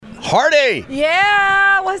Hardy.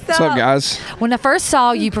 Yeah, what's up? What's up, guys? When I first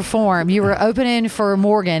saw you perform, you were opening for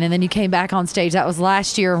Morgan, and then you came back on stage. That was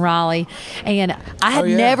last year in Raleigh, and I had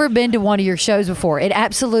never been to one of your shows before. It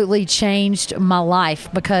absolutely changed my life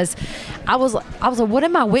because I was like, what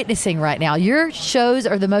am I witnessing right now? Your shows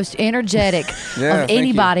are the most energetic of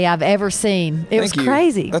anybody I've ever seen. It was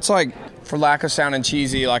crazy. That's like, for lack of sounding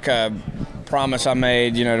cheesy, like a promise I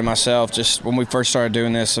made, to myself, just when we first started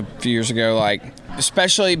doing this a few years ago, like,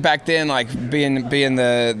 especially back then, like being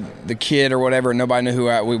the kid or whatever, nobody knew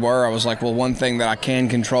who we were. I was like, well, one thing that I can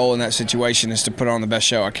control in that situation is to put on the best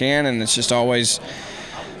show I can, and it's always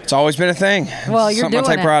been a thing. Well, it's you're something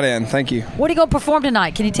doing I take pride in. Thank you. What are you going to perform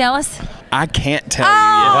tonight? Can you tell us? I can't tell you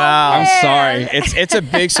yet. Wow. I'm sorry. It's a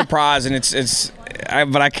big surprise, and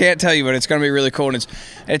but I can't tell you, but it's going to be really cool, and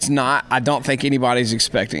it's not. I don't think anybody's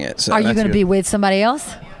expecting it. So are you going to be with somebody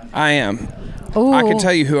else? I am. Ooh. I can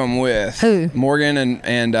tell you who I'm with. Who? Morgan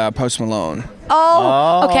and Post Malone.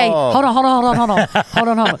 Oh, okay. Hold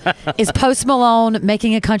on. Is Post Malone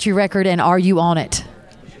making a country record, and are you on it?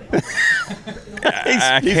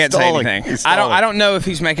 I can't say anything. I don't know if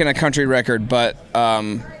he's making a country record, but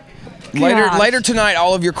later tonight,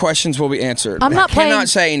 all of your questions will be answered. I cannot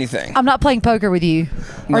say anything. I'm not playing poker with you.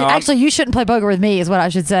 Or actually, you shouldn't play poker with me, is what I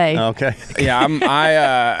should say. Okay. Yeah,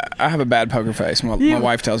 I have a bad poker face. My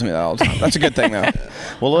wife tells me that all the time. That's a good thing, though.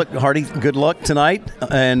 Well, look, Hardy, good luck tonight,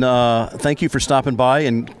 and thank you for stopping by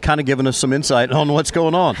and kind of giving us some insight on what's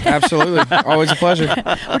going on. Absolutely. Always a pleasure.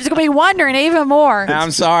 We're just going to be wondering even more.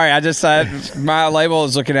 I'm sorry. My label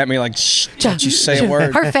is looking at me like, shh, don't you say a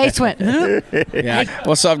word. Her face went, Yeah.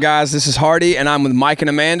 What's up, guys? This is Hardy, and I'm with Mike and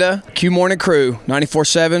Amanda, Q Morning Crew,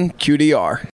 94.7 QDR.